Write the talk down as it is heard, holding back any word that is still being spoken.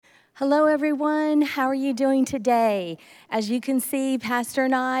Hello, everyone. How are you doing today? As you can see, Pastor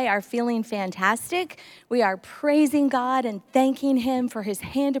and I are feeling fantastic. We are praising God and thanking Him for His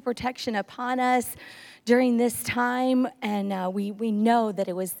hand of protection upon us during this time. And we know that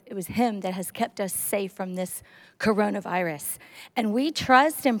it was Him that has kept us safe from this coronavirus. And we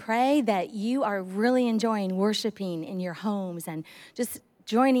trust and pray that you are really enjoying worshiping in your homes and just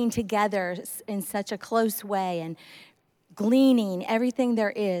joining together in such a close way and gleaning everything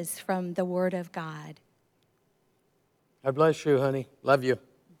there is from the Word of God. God bless you, honey. Love you.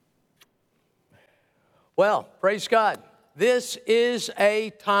 Well, praise God. This is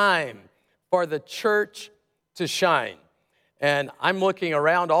a time for the church to shine. And I'm looking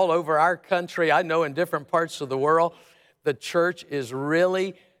around all over our country. I know in different parts of the world, the church is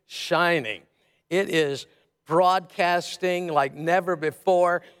really shining. It is broadcasting like never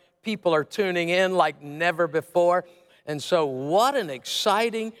before. People are tuning in like never before. And so what an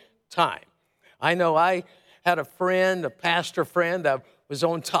exciting time. I know I had a friend, a pastor friend, that was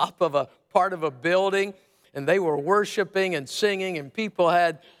on top of a part of a building, and they were worshiping and singing, and people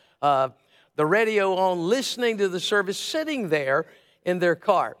had the radio on, listening to the service, sitting there in their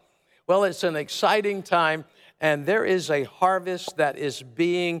car. Well, it's an exciting time, and there is a harvest that is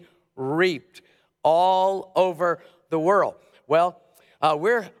being reaped all over the world. Well,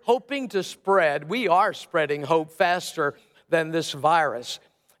 we're hoping to spread. We are spreading hope faster than this virus.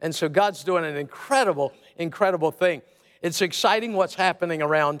 And so God's doing an incredible, incredible thing. It's exciting what's happening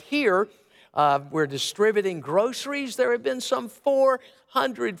around here. We're distributing groceries. There have been some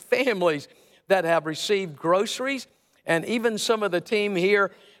 400 families that have received groceries. And even some of the team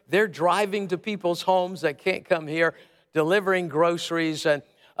here, they're driving to people's homes that can't come here, delivering groceries and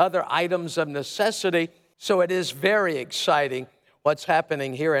other items of necessity. So it is very exciting what's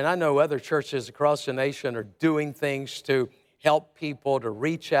happening here. And I know other churches across the nation are doing things to help people, to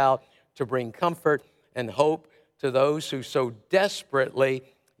reach out, to bring comfort and hope to those who so desperately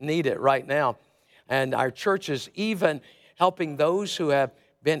need it right now. And our church is even helping those who have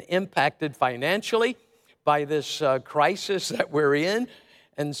been impacted financially by this crisis that we're in.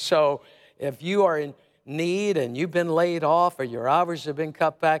 And so if you are in need and you've been laid off or your hours have been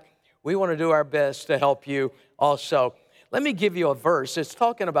cut back, we want to do our best to help you also. Let me give you a verse. It's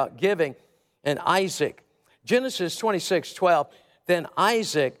talking about giving and Isaac. Genesis 26:12. Then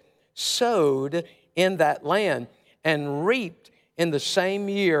Isaac sowed in that land and reaped in the same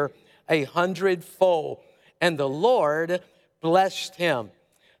year 100-fold. And the Lord blessed him.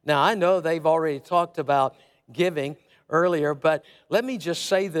 Now, I know they've already talked about giving earlier, but let me just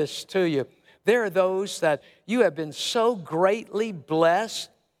say this to you. There are those that you have been so greatly blessed,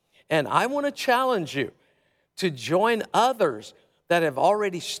 and I want to challenge you to join others that have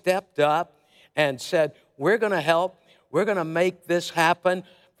already stepped up and said, we're going to help. We're going to make this happen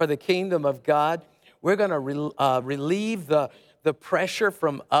for the kingdom of God. We're going to relieve the pressure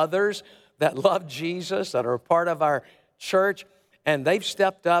from others that love Jesus, that are a part of our church, and they've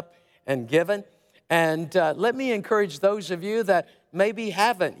stepped up and given. And let me encourage those of you that maybe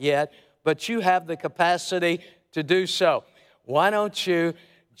haven't yet, but you have the capacity to do so. Why don't you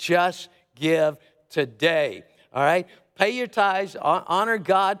just give today? All right? Pay your tithes. Honor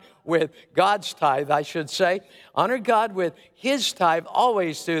God with God's tithe, I should say. Honor God with His tithe.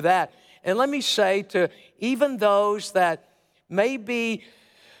 Always do that. And let me say to even those that may be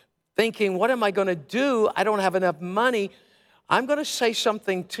thinking, what am I going to do? I don't have enough money. I'm going to say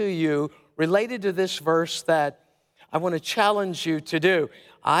something to you related to this verse that I want to challenge you to do.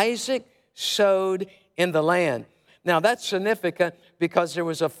 Isaac sowed in the land. Now, that's significant because there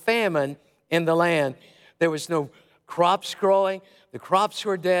was a famine in the land. There was no crops growing. The crops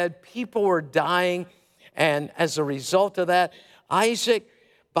were dead. People were dying. And as a result of that, Isaac,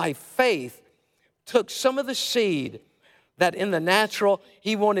 by faith, took some of the seed that in the natural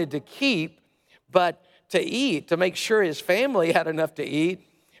he wanted to keep, but to eat, to make sure his family had enough to eat.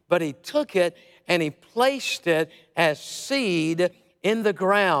 But he took it and he placed it as seed in the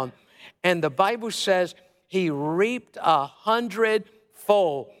ground. And the Bible says he reaped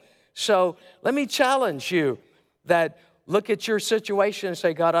 100-fold. So let me challenge you that look at your situation and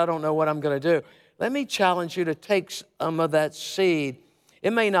say, God, I don't know what I'm going to do. Let me challenge you to take some of that seed.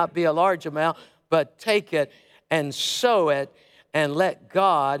 It may not be a large amount, but take it and sow it and let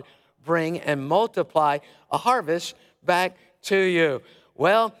God bring and multiply a harvest back to you.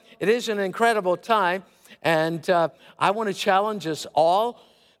 Well, it is an incredible time, and I want to challenge us all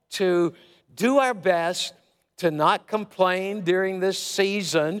to do our best to not complain during this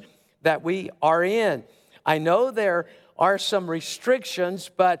season that we are in. I know there are some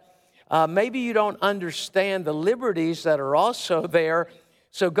restrictions, but maybe you don't understand the liberties that are also there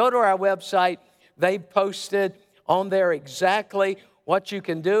So go to our website. They posted on there exactly what you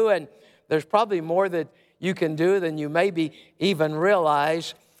can do, and there's probably more that you can do than you maybe even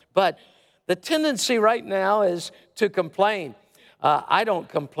realize. But the tendency right now is to complain. I don't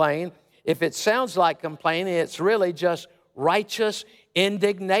complain. If it sounds like complaining, it's really just righteous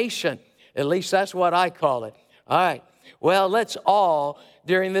indignation. At least that's what I call it. All right. Well, let's all,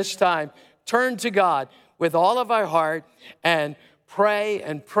 during this time, turn to God with all of our heart and pray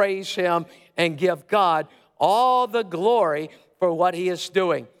and praise Him and give God all the glory for what He is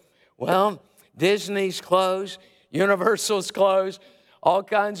doing. Well, Disney's closed, Universal's closed, all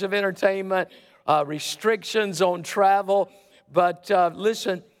kinds of entertainment, restrictions on travel. But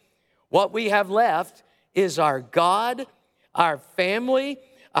listen, what we have left is our God, our family,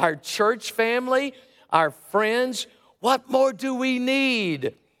 our church family, our friends. What more do we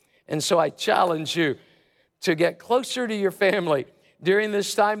need? And so I challenge you to get closer to your family during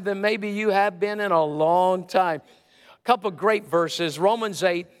this time than maybe you have been in a long time. A couple great verses, Romans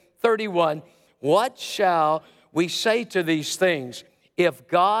 8:31. What shall we say to these things? If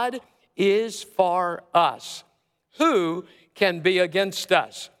God is for us, who can be against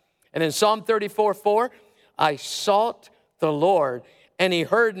us? And in Psalm 34:4, I sought the Lord, and He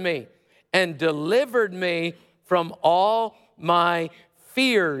heard me and delivered me from all my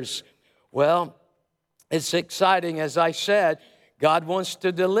fears. Well, it's exciting. As I said, God wants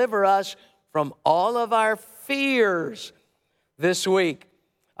to deliver us from all of our fears. This week,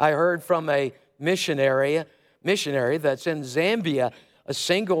 I heard from a missionary that's in Zambia, a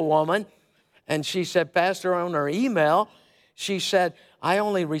single woman, and she said, Pastor, on her email, she said, I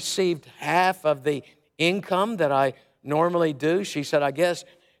only received half of the income that I normally do. She said, I guess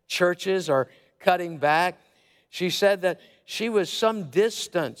churches are cutting back. She said that she was some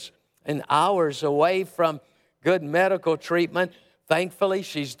distance and hours away from good medical treatment. Thankfully,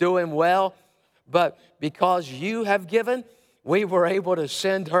 she's doing well. But because you have given, we were able to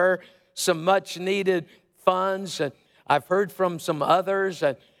send her some much-needed funds. And I've heard from some others,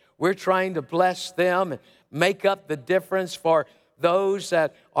 and we're trying to bless them and make up the difference for those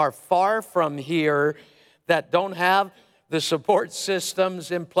that are far from here that don't have the support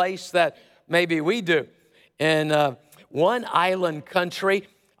systems in place that maybe we do. In one island country,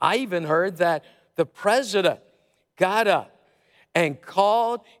 I even heard that the president got up and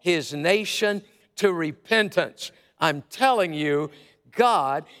called his nation to repentance. I'm telling you,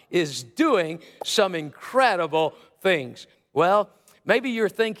 God is doing some incredible things. Well, maybe you're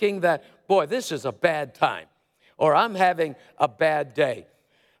thinking that, boy, this is a bad time, or I'm having a bad day.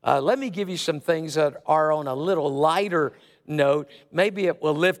 Let me give you some things that are on a little lighter note. Maybe it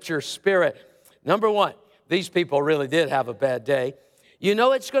will lift your spirit. Number one, these people really did have a bad day. You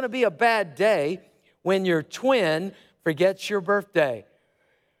know it's going to be a bad day when your twin forgets your birthday.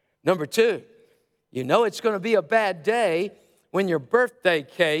 Number two, you know it's going to be a bad day when your birthday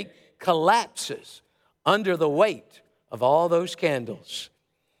cake collapses under the weight of all those candles.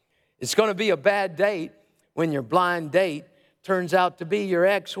 It's going to be a bad date when your blind date turns out to be your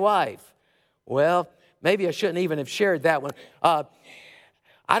ex-wife. Well, maybe I shouldn't even have shared that one.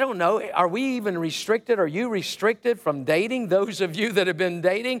 I don't know. Are we even restricted? Are you restricted from dating? Those of you that have been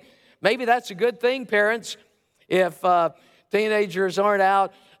dating, maybe that's a good thing, parents. If teenagers aren't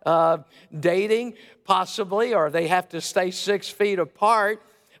out dating, possibly, or they have to stay 6 feet apart.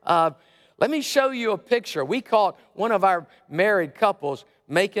 Let me show you a picture. We caught one of our married couples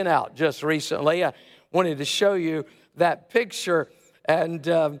making out just recently. I wanted to show you that picture, and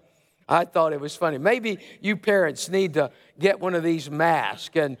I thought it was funny. Maybe you parents need to get one of these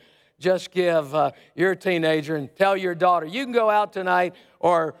masks and just give your teenager and tell your daughter, you can go out tonight,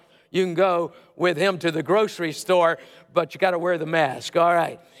 or you can go with him to the grocery store, but you got to wear the mask. All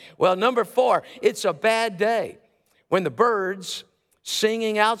right. Well, number 4, it's a bad day when the birds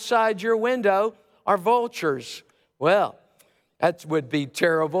singing outside your window are vultures. Well, that would be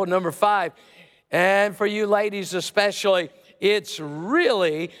terrible. Number 5, and for you ladies especially, it's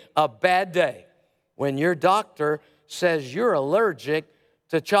really a bad day when your doctor says you're allergic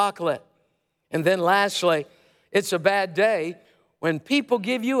to chocolate. And then lastly, it's a bad day when people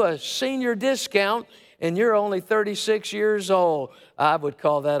give you a senior discount and you're only 36 years old. I would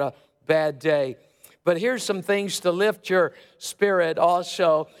call that a bad day. But here's some things to lift your spirit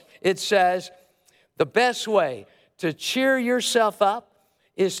also. It says the best way to cheer yourself up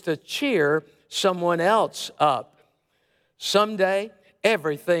is to cheer someone else up. Someday,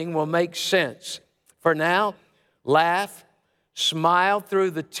 everything will make sense. For now, laugh, smile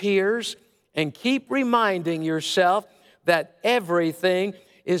through the tears, and keep reminding yourself that everything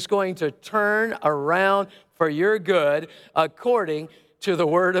is going to turn around for your good according to the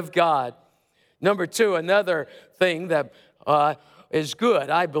Word of God. Number two, another thing that is good,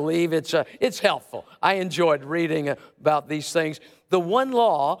 I believe it's helpful. I enjoyed reading about these things. The one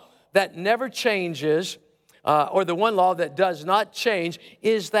law that never changes, or the one law that does not change,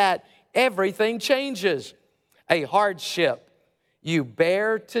 is that everything changes. A hardship you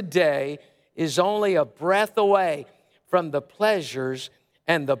bear today is only a breath away from the pleasures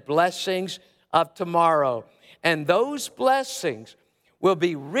and the blessings of tomorrow. And those blessings will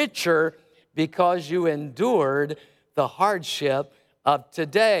be richer because you endured the hardship of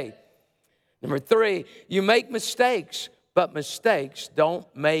today. Number three, you make mistakes, but mistakes don't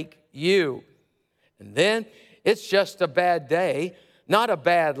make you. And then it's just a bad day, not a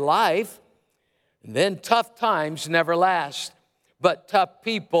bad life. And then tough times never last, but tough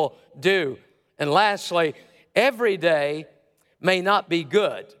people do. And lastly, every day may not be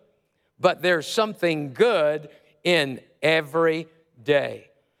good, but there's something good in every day.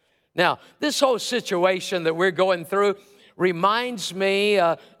 Now, this whole situation that we're going through reminds me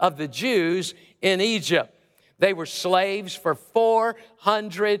of the Jews in Egypt. They were slaves for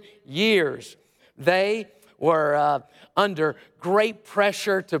 400 years. They were under great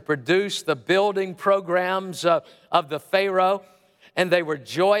pressure to produce the building programs of the Pharaoh, and they were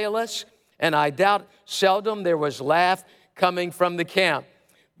joyless, and I doubt seldom there was laugh coming from the camp.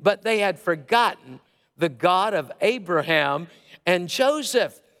 But they had forgotten the God of Abraham and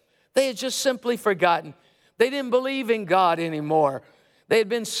Joseph. They had just simply forgotten. They didn't believe in God anymore. They had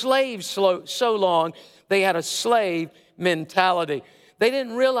been slaves so long, they had a slave mentality. They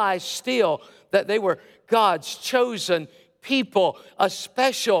didn't realize still that they were God's chosen people, a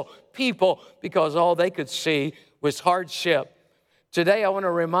special people, because all they could see was hardship. Today, I want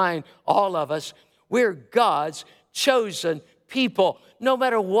to remind all of us, we're God's chosen people, no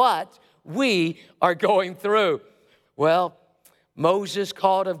matter what we are going through. Well, Moses,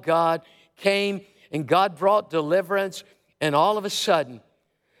 called of God, came and God brought deliverance, and all of a sudden,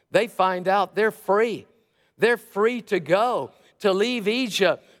 they find out they're free. They're free to go, to leave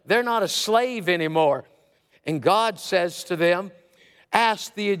Egypt. They're not a slave anymore. And God says to them,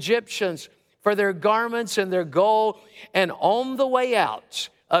 ask the Egyptians for their garments and their gold. And on the way out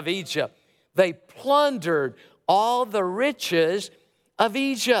of Egypt, they plundered all the riches of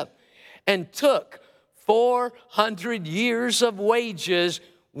Egypt and took 400 years of wages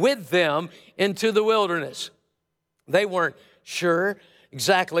with them into the wilderness. They weren't sure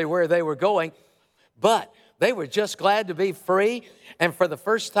exactly where they were going, but they were just glad to be free. And for the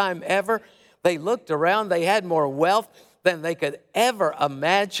first time ever, they looked around. They had more wealth than they could ever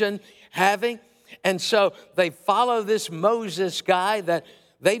imagine having. And so they follow this Moses guy that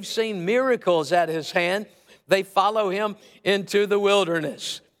they've seen miracles at his hand. They follow him into the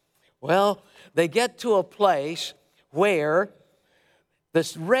wilderness. Well, they get to a place where the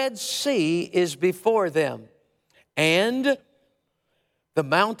Red Sea is before them, and the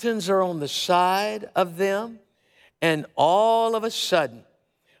mountains are on the side of them, and all of a sudden,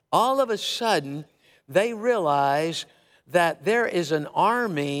 they realize that there is an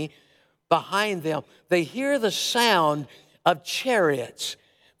army behind them. They hear the sound of chariots.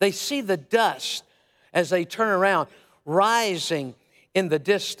 They see the dust as they turn around, rising in the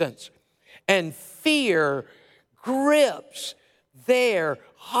distance. And fear grips their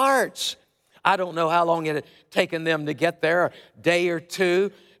hearts. I don't know how long it had taken them to get there, a day or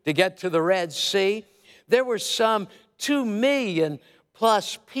two to get to the Red Sea. There were some 2 million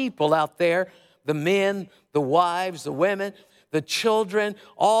plus people out there, the men, the wives, the women, the children,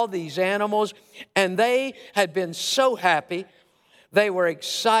 all these animals, and they had been so happy. They were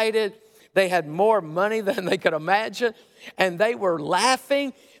excited. They had more money than they could imagine, and they were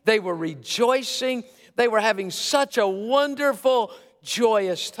laughing. They were rejoicing. They were having such a wonderful,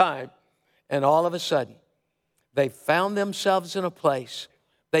 joyous time. And all of a sudden, they found themselves in a place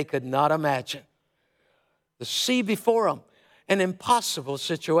they could not imagine. The sea before them, an impossible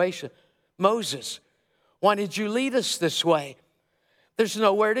situation. Moses, why did you lead us this way? There's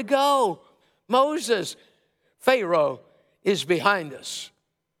nowhere to go. Moses, Pharaoh is behind us,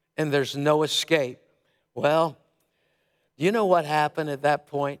 and there's no escape. Well, you know what happened at that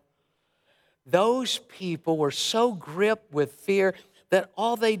point? Those people were so gripped with fear that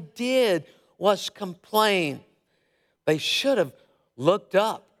all they did was complain. They should have looked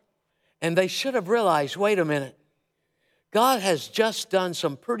up, and they should have realized, wait a minute, God has just done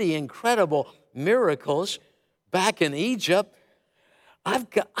some pretty incredible miracles back in Egypt.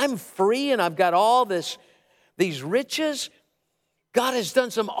 I'm free, and I've got all these riches. God has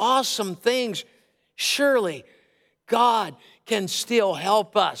done some awesome things. Surely God can still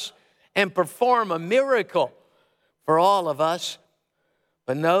help us and perform a miracle for all of us.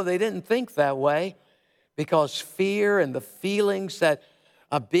 But no, they didn't think that way, because fear and the feelings that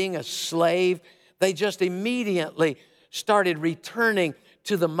of being a slave, they just immediately started returning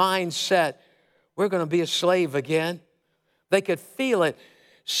to the mindset, we're going to be a slave again. They could feel it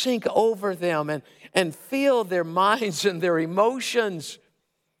sink over them and feel their minds and their emotions.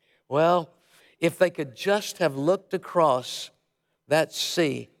 Well, if they could just have looked across that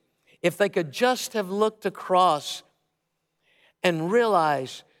sea, if they could just have looked across and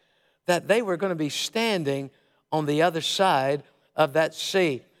realized that they were going to be standing on the other side of that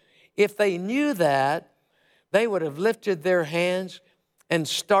sea. If they knew that, they would have lifted their hands and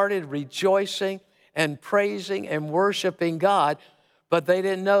started rejoicing and praising and worshiping God, but they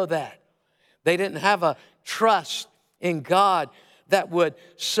didn't know that. They didn't have a trust in God that would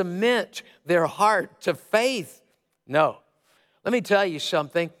cement their heart to faith. No. Let me tell you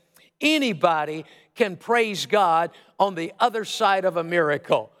something. Anybody can praise God on the other side of a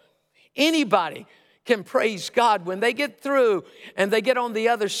miracle. Anybody can praise God when they get through and they get on the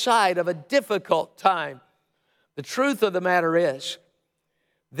other side of a difficult time. The truth of the matter is,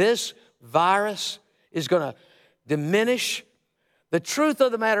 this virus is going to diminish. The truth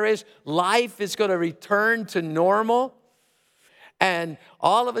of the matter is, life is going to return to normal. And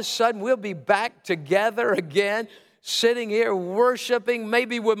all of a sudden, we'll be back together again, sitting here worshiping,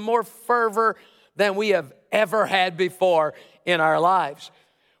 maybe with more fervor than we have ever had before in our lives.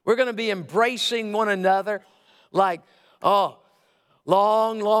 We're going to be embracing one another like, long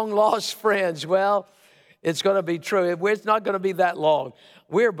lost friends. Well, it's going to be true. It's not going to be that long.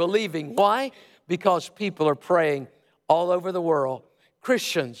 We're believing. Why? Because people are praying all over the world.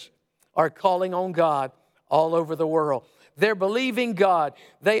 Christians are calling on God all over the world. They're believing God.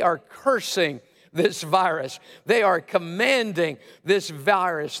 They are cursing this virus. They are commanding this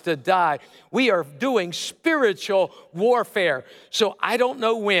virus to die. We are doing spiritual warfare. So I don't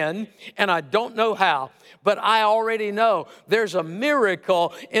know when and I don't know how, but I already know there's a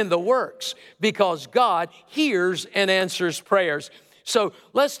miracle in the works because God hears and answers prayers. So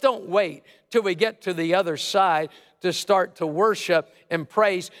let's don't wait till we get to the other side to start to worship and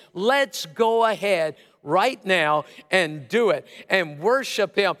praise. Let's go ahead right now and do it and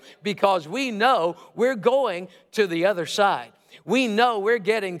worship Him, because we know we're going to the other side. We know we're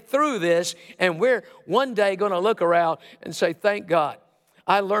getting through this, and we're one day going to look around and say, thank God.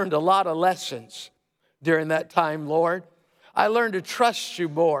 I learned a lot of lessons during that time, Lord. I learned to trust you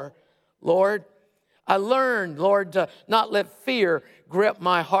more, Lord. I learned, Lord, to not let fear grip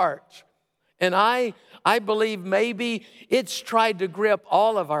my heart. And I believe maybe it's tried to grip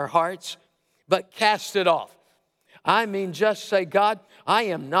all of our hearts, but cast it off. I mean, just say, God, I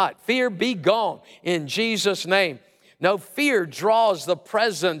am not. Fear be gone in Jesus' name. No, fear draws the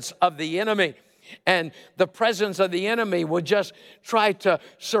presence of the enemy. And the presence of the enemy will just try to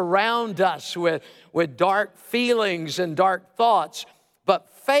surround us with dark feelings and dark thoughts. But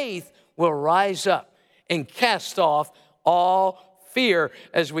faith will rise up and cast off all fear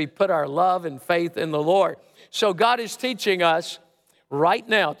as we put our love and faith in the Lord. So God is teaching us right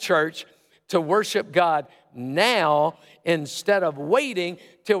now, church, to worship God now instead of waiting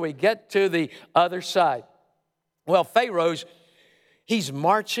till we get to the other side. Well, Pharaoh's, he's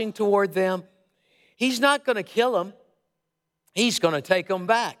marching toward them. He's not going to kill them. He's going to take them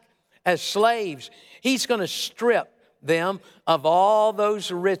back as slaves. He's going to strip them of all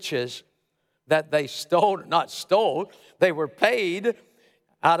those riches that they stole, they were paid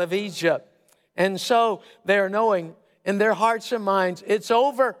out of Egypt. And so they're knowing in their hearts and minds, it's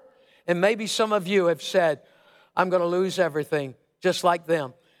over. And maybe some of you have said, I'm going to lose everything, just like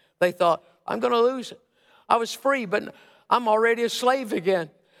them. They thought, I'm going to lose it. I was free, but I'm already a slave again.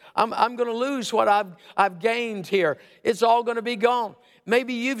 I'm going to lose what I've gained here. It's all going to be gone.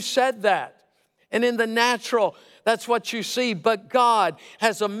 Maybe you've said that. And in the natural, that's what you see. But God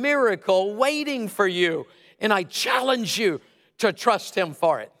has a miracle waiting for you. And I challenge you to trust Him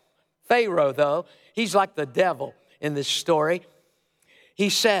for it. Pharaoh, though, he's like the devil in this story. He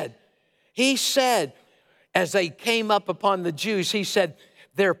said, as they came up upon the Jews, he said,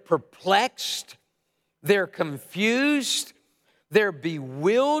 they're perplexed, they're confused, they're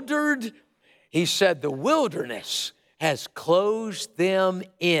bewildered. He said, the wilderness has closed them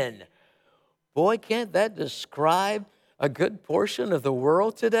in. Boy, can't that describe a good portion of the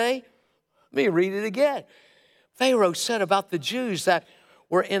world today? Let me read it again. Pharaoh said about the Jews that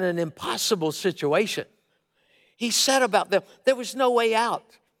were in an impossible situation. He said about them, there was no way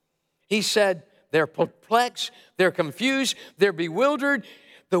out. He said, they're perplexed, they're confused, they're bewildered.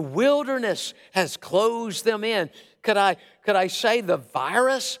 The wilderness has closed them in. Could I say the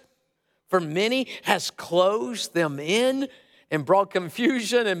virus for many has closed them in and brought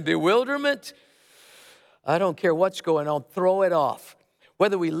confusion and bewilderment, I don't care what's going on, throw it off.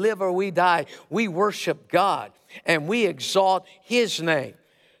 Whether we live or we die, we worship God and we exalt His name.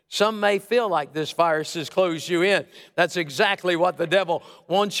 Some may feel like this virus has closed you in. That's exactly what the devil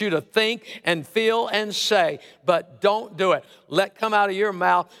wants you to think and feel and say, but don't do it. Let come out of your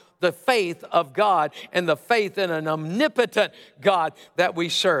mouth the faith of God and the faith in an omnipotent God that we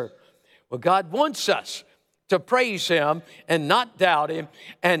serve. Well, God wants us to praise Him and not doubt Him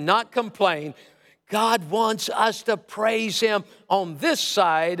and not complain. God wants us to praise Him on this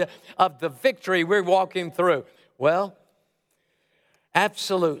side of the victory we're walking through. Well,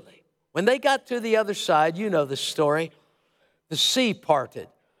 absolutely. When they got to the other side, you know the story, the sea parted.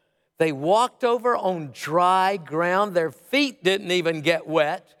 They walked over on dry ground. Their feet didn't even get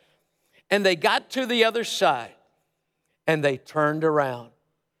wet. And they got to the other side and they turned around.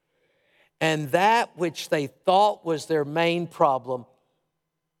 And that which they thought was their main problem,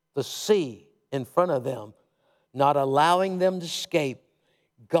 the sea in front of them, not allowing them to escape,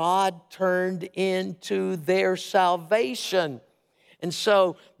 God turned into their salvation. And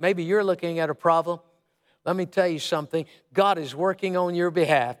so maybe you're looking at a problem. Let me tell you something. God is working on your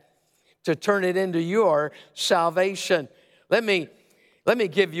behalf to turn it into your salvation. Let me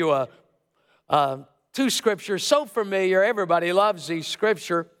give you two scriptures so familiar. Everybody loves these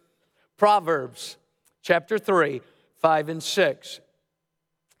scripture. Proverbs chapter 3, 5 and 6.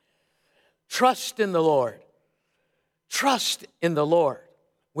 Trust in the Lord. Trust in the Lord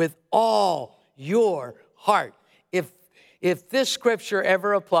with all your heart. If this scripture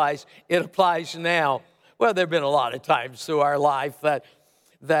ever applies, it applies now. Well, there have been a lot of times through our life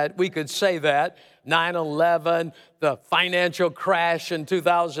that we could say that. 9/11, the financial crash in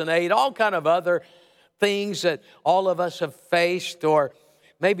 2008, all kind of other things that all of us have faced, or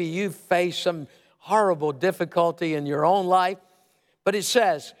maybe you've faced some horrible difficulty in your own life. But it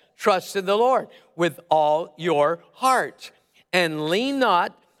says, trust in the Lord with all your heart and lean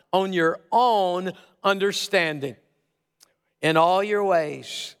not on your own understanding. In all your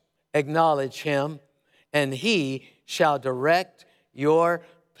ways, acknowledge Him, and He shall direct your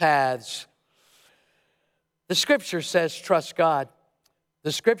paths. The scripture says, trust God.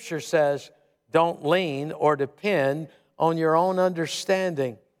 The scripture says, don't lean or depend on your own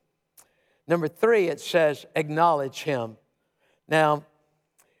understanding. Number 3, it says, acknowledge Him. Now,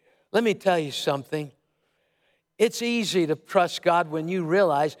 let me tell you something. It's easy to trust God when you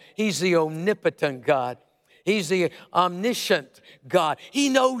realize He's the omnipotent God. He's the omniscient God. He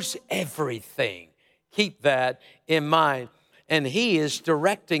knows everything. Keep that in mind. And He is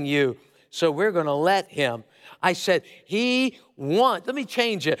directing you. So we're going to let Him. I said, let me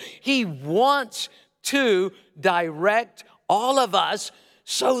change it. He wants to direct all of us.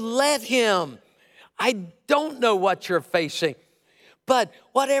 So let Him. I don't know what you're facing, but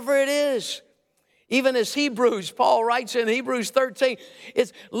whatever it is, even as Paul writes in Hebrews 13,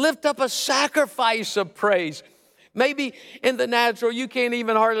 it's lift up a sacrifice of praise. Maybe in the natural, you can't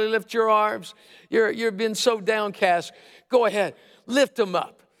even hardly lift your arms. You've been so downcast. Go ahead, lift them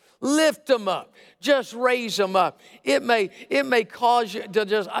up. Lift them up. Just raise them up. It may cause you to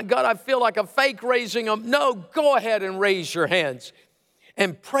just, God, I feel like a fake raising them. No, go ahead and raise your hands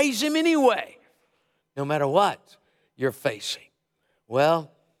and praise Him anyway, no matter what you're facing. Well,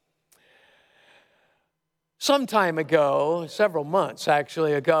 some time ago, several months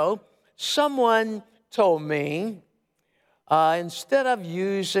actually ago, someone told me instead of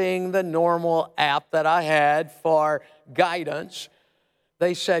using the normal app that I had for guidance,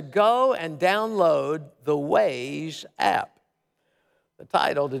 they said, go and download the Waze app. The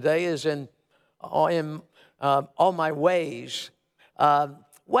title today is in all my ways.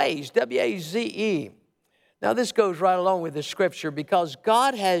 Waze, W-A-Z-E. Now this goes right along with the scripture because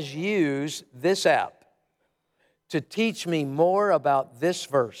God has used this app to teach me more about this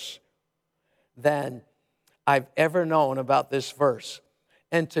verse than I've ever known about this verse.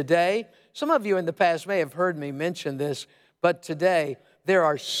 And today, some of you in the past may have heard me mention this, but today there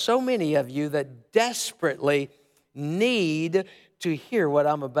are so many of you that desperately need to hear what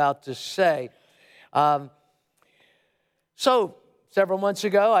I'm about to say. So several months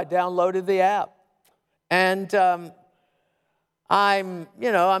ago, I downloaded the app. And I'm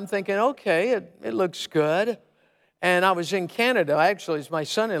thinking, okay, it looks good. And I was in Canada. Actually, it's my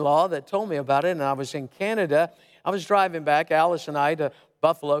son-in-law that told me about it. And I was in Canada. I was driving back, Alice and I, to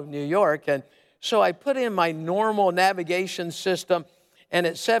Buffalo, New York. And so I put in my normal navigation system. And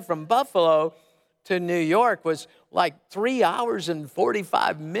it said from Buffalo to New York was like 3 hours and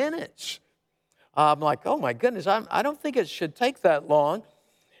 45 minutes. I'm like, oh, my goodness, I don't think it should take that long.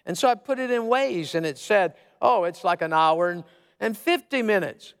 And so I put it in Waze. And it said, oh, it's like an hour and and 50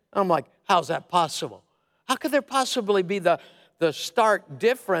 minutes. I'm like, how's that possible? How could there possibly be the stark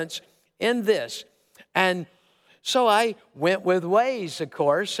difference in this? And so I went with Waze, of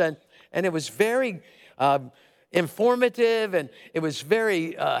course, and it was very informative, and it was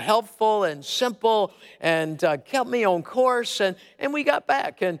very helpful and simple, and kept me on course, and we got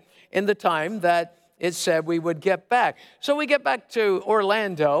back and in the time that it said we would get back. So we get back to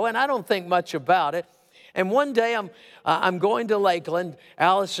Orlando, and I don't think much about it. And one day I'm going to Lakeland.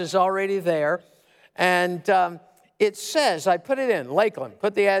 Alice is already there, and it says, I put it in, Lakeland,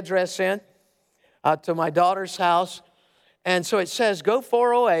 put the address in to my daughter's house. And so it says, go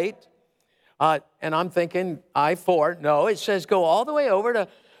 408. And I'm thinking I-4. No, it says go all the way over to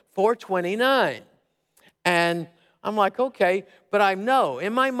 429. And I'm like, okay, but I know,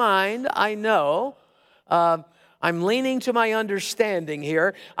 in my mind, I know, I'm leaning to my understanding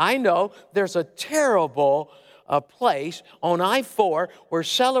here. I know there's a terrible place on I-4 where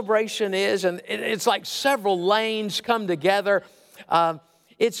Celebration is, and it's like several lanes come together.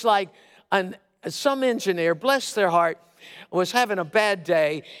 It's like some engineer, bless their heart, was having a bad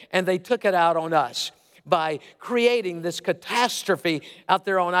day, and they took it out on us by creating this catastrophe out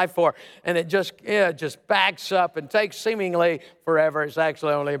there on I-4. And it just backs up and takes seemingly forever. It's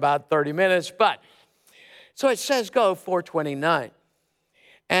actually only about 30 minutes. But so it says go 429.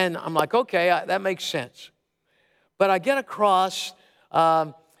 And I'm like, okay, that makes sense. But I get across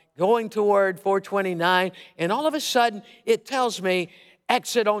going toward 429, and all of a sudden it tells me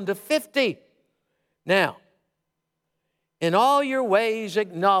exit onto 50. Now, in all your ways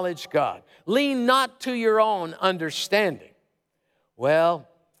acknowledge God. Lean not to your own understanding. Well,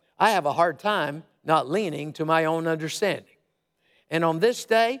 I have a hard time not leaning to my own understanding. And on this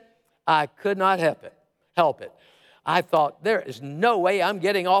day, I could not help it. I thought, there is no way I'm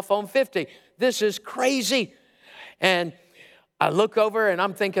getting off on 50. This is crazy. And I look over and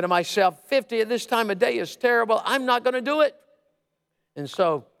I'm thinking to myself, 50 at this time of day is terrible. I'm not going to do it. And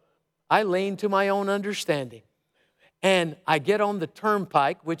so I lean to my own understanding. And I get on the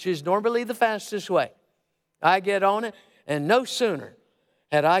turnpike, which is normally the fastest way. I get on it, and no sooner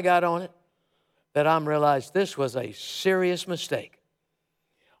had I got on it that I realized this was a serious mistake.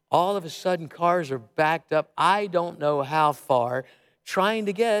 All of a sudden, cars are backed up. I don't know how far, trying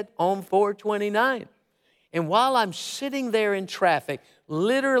to get on 429. And while I'm sitting there in traffic,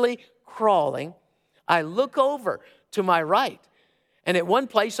 literally crawling, I look over to my right. And at one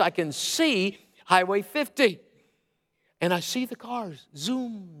place, I can see Highway 50. And I see the cars,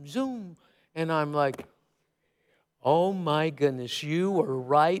 zoom, zoom. And I'm like, oh my goodness, you were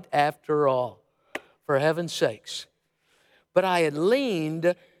right after all, for heaven's sakes. But I had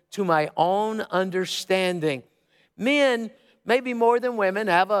leaned to my own understanding. Men, maybe more than women,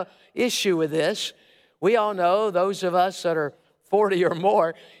 have an issue with this. We all know, those of us that are 40 or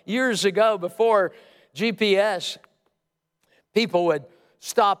more, years ago before GPS, people would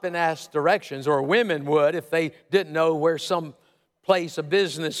stop and ask directions, or women would if they didn't know where some place of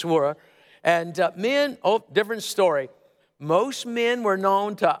business were. And men, different story. Most men were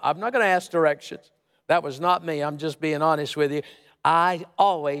known to, I'm not going to ask directions. That was not me. I'm just being honest with you. I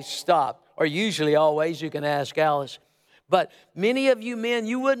always stop, or usually always. You can ask Alice. But many of you men,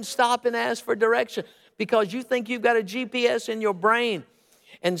 you wouldn't stop and ask for direction because you think you've got a GPS in your brain.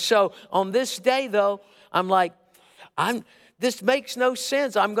 And so on this day, though, I'm like, this makes no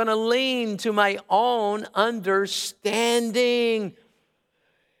sense. I'm going to lean to my own understanding.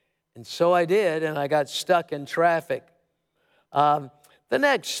 And so I did, and I got stuck in traffic. The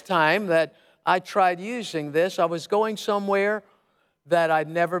next time that I tried using this, I was going somewhere that I'd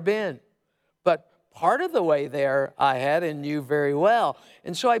never been. But part of the way there I had and knew very well.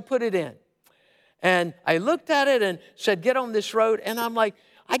 And so I put it in. And I looked at it and said, get on this road. And I'm like,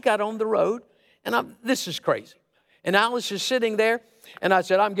 I got on the road, and this is crazy. And Alice is sitting there, and I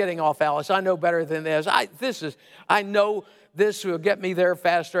said, I'm getting off, Alice. I know better than this. I know this will get me there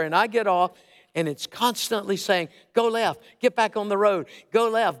faster. And I get off, and it's constantly saying, go left, get back on the road. Go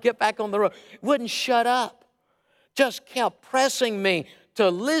left, get back on the road. It wouldn't shut up. Just kept pressing me to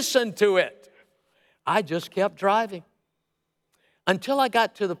listen to it. I just kept driving until I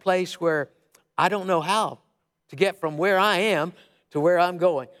got to the place where I don't know how to get from where I am to where I'm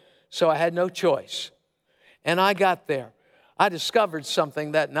going. So I had no choice. And I got there. I discovered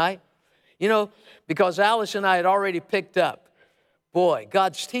something that night. You know, because Alice and I had already picked up, boy,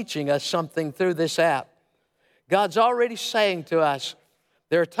 God's teaching us something through this app. God's already saying to us,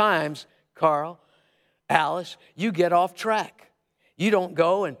 there are times, Carl, Alice, you get off track. You don't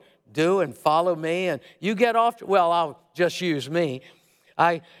go and do and follow me, and you get off, well, I'll just use me.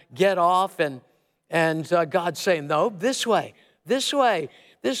 I get off, and God's saying, no, this way. this way,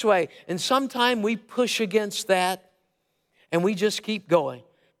 this way. And sometimes we push against that and we just keep going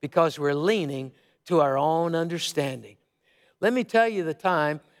because we're leaning to our own understanding. Let me tell you the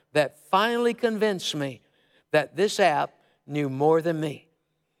time that finally convinced me that this app knew more than me.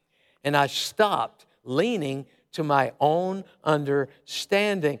 And I stopped leaning to my own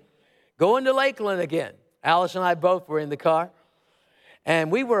understanding. Going to Lakeland again. Alice and I both were in the car.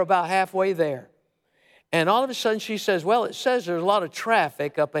 And we were about halfway there. And all of a sudden she says, well, it says there's a lot of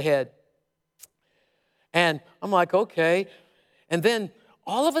traffic up ahead. And I'm like, okay. And then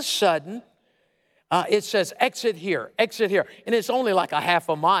all of a sudden, it says exit here. And it's only like a half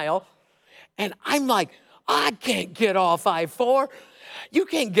a mile. And I'm like, I can't get off I-4. You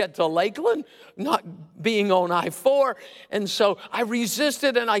can't get to Lakeland not being on I-4. And so I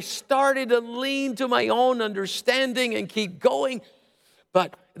resisted and I started to lean to my own understanding and keep going.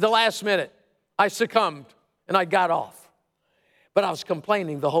 But the last minute, I succumbed and I got off. But I was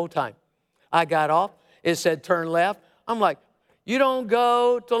complaining the whole time. I got off. It said turn left. I'm like, you don't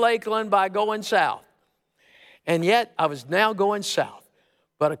go to Lakeland by going south. And yet I was now going south.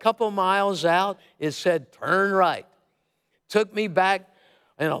 But a couple miles out, it said turn right. Took me back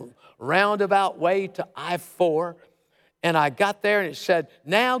in a roundabout way to I-4. And I got there and it said,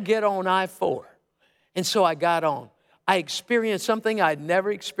 now get on I-4. And so I got on. I experienced something I'd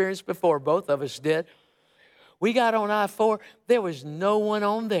never experienced before. Both of us did. We got on I-4. There was no one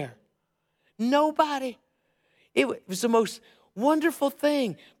on there. Nobody. It was the most wonderful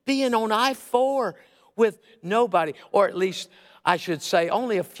thing, being on I-4 with nobody. Or at least, I should say,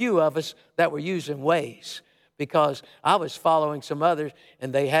 only a few of us that were using Waze, because I was following some others,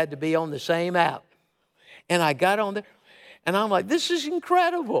 and they had to be on the same app. And I got on there, and I'm like, this is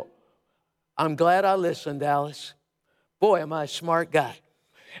incredible. I'm glad I listened, Alice. Boy, am I a smart guy.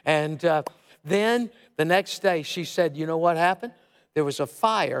 And then the next day, she said, you know what happened? There was a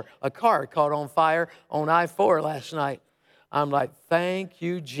fire, a car caught on fire on I-4 last night. I'm like, thank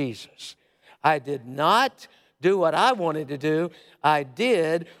you, Jesus. I did not do what I wanted to do. I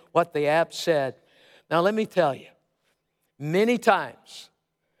did what the app said. Now, let me tell you, many times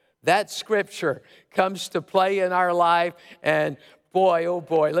that scripture comes to play in our life, and boy, oh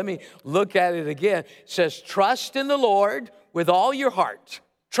boy, let me look at it again. It says, trust in the Lord with all your heart.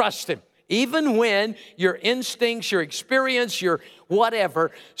 Trust Him. Even when your instincts, your experience, your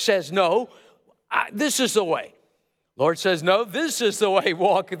whatever says, no, this is the way. Lord says, no, this is the way,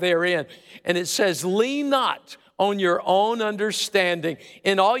 walk therein. And it says, lean not on your own understanding.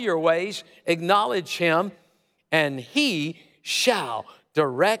 In all your ways, acknowledge Him, and He shall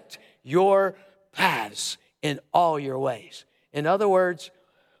direct your paths in all your ways. In other words,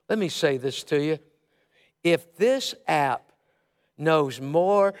 let me say this to you. If this app knows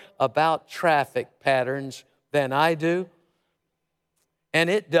more about traffic patterns than I do, and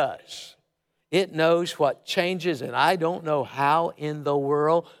it does, it knows what changes, and I don't know how in the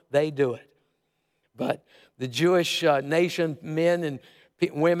world they do it. But the Jewish nation, men and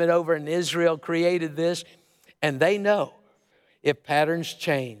women over in Israel created this, and they know if patterns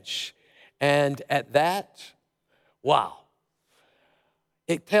change. And at that, wow.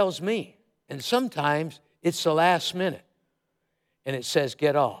 It tells me, and sometimes it's the last minute, and it says,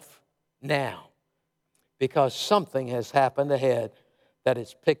 get off now, because something has happened ahead that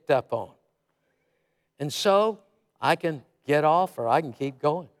it's picked up on. And so I can get off or I can keep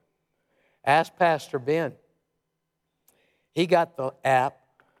going. Ask Pastor Ben. He got the app.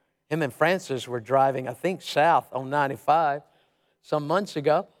 Him and Francis were driving, I think, south on 95 some months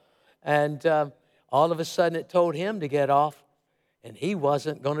ago, and all of a sudden it told him to get off. And he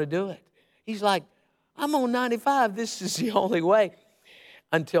wasn't going to do it. He's like, I'm on 95. This is the only way.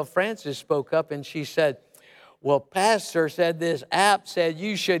 Until Frances spoke up and she said, well, Pastor said this app said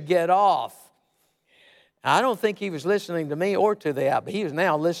you should get off. I don't think he was listening to me or to the app, but he was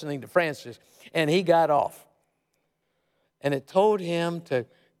now listening to Frances. And he got off. And it told him to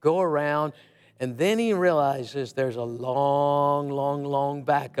go around. And then he realizes there's a long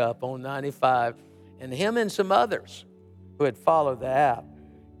backup on 95. And him and some others who had followed the app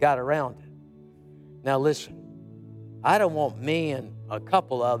got around it. Now listen, I don't want me and a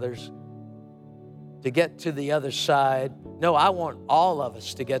couple others to get to the other side. No, I want all of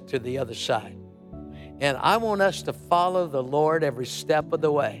us to get to the other side. And I want us to follow the Lord every step of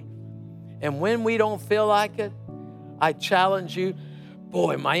the way. And when we don't feel like it, I challenge you,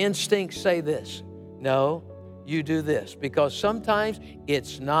 boy, my instincts say this. No, you do this. Because sometimes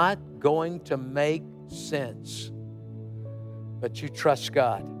it's not going to make sense. But you trust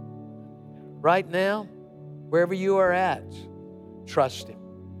God. Right now, wherever you are at, trust Him.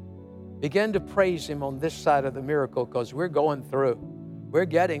 Begin to praise Him on this side of the miracle, because we're going through. We're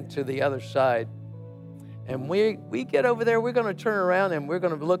getting to the other side. And we get over there, we're going to turn around and we're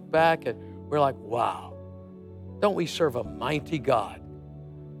going to look back and we're like, wow, don't we serve a mighty God?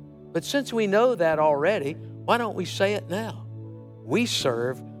 But since we know that already, why don't we say it now? We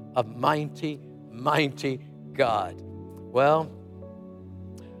serve a mighty, mighty God. Well,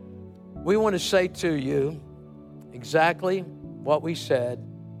 we want to say to you exactly what we said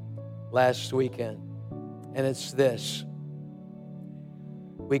last weekend. And it's this: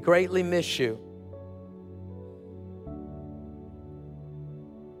 we greatly miss you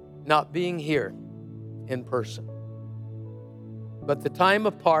not being here in person. But the time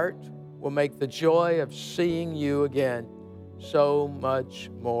apart will make the joy of seeing you again so much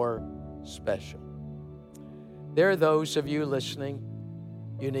more special. There are those of you listening,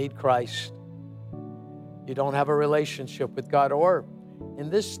 you need Christ. You don't have a relationship with God, or in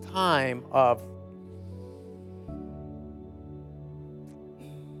this time of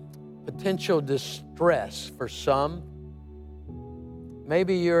potential distress for some,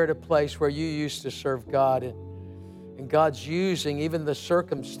 maybe you're at a place where you used to serve God, and God's using even the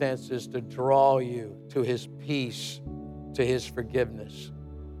circumstances to draw you to His peace, to His forgiveness.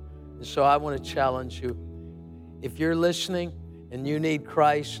 And so I want to challenge you. If you're listening and you need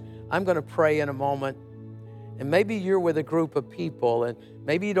Christ, I'm going to pray in a moment. And maybe you're with a group of people and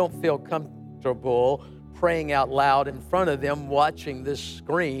maybe you don't feel comfortable praying out loud in front of them watching this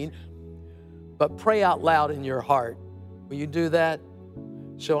screen, but pray out loud in your heart. Will you do that?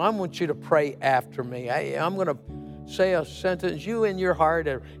 So I want you to pray after me. I'm going to say a sentence, you in your heart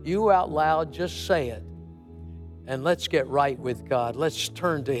or you out loud, just say it. And let's get right with God. Let's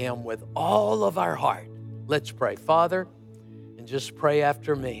turn to Him with all of our heart. Let's pray. Father, and just pray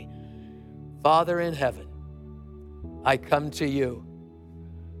after me. Father in heaven, I come to you.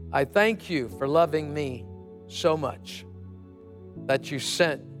 I thank you for loving me so much that you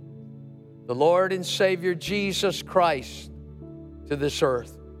sent the Lord and Savior Jesus Christ to this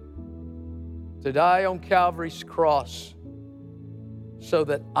earth to die on Calvary's cross so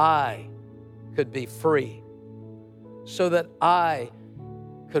that I could be free, so that I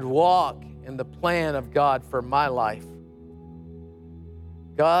could walk in the plan of God for my life.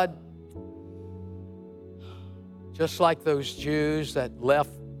 God, just like those Jews that left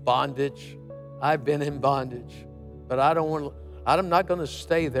bondage, I've been in bondage, but I'm not going to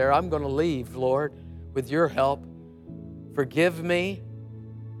stay there. I'm going to leave, Lord, with your help. Forgive me.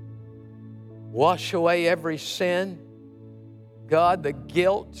 Wash away every sin. God, the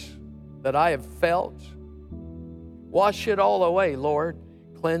guilt that I have felt, wash it all away, Lord.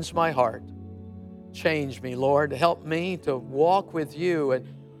 Cleanse my heart. Change me, Lord. Help me to walk with you. And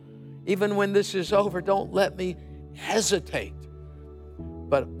even when this is over, don't let me hesitate,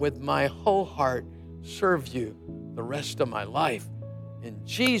 but with my whole heart, serve you the rest of my life. In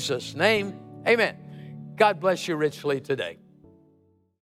Jesus' name, amen. God bless you richly today.